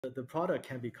The product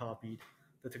can be copied,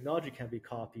 the technology can be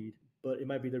copied, but it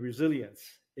might be the resilience.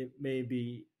 It may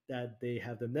be that they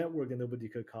have the network that nobody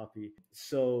could copy.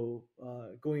 So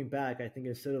going back, I think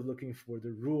instead of looking for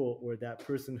the rule or that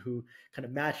person who kind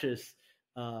of matches,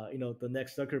 the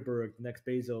next Zuckerberg, the next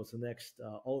Bezos, the next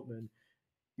Altman,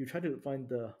 you try to find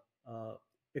the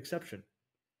exception.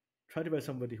 Try to find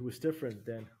somebody who is different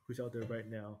than who's out there right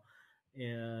now,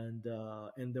 and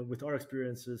then with our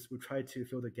experiences, we try to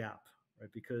fill the gap, right?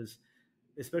 Because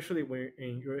especially when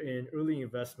you're in early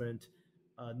investment,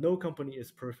 no company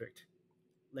is perfect.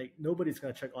 Like nobody's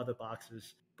gonna check all the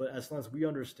boxes, but as long as we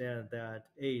understand that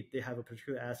A, they have a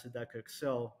particular asset that could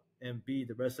excel, and B,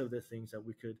 the rest of the things that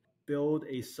we could build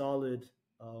a solid,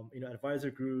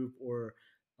 advisor group or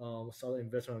solid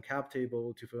investment on cap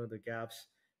table to fill in the gaps.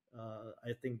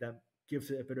 I think that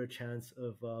gives it a better chance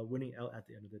of winning out at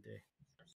the end of the day.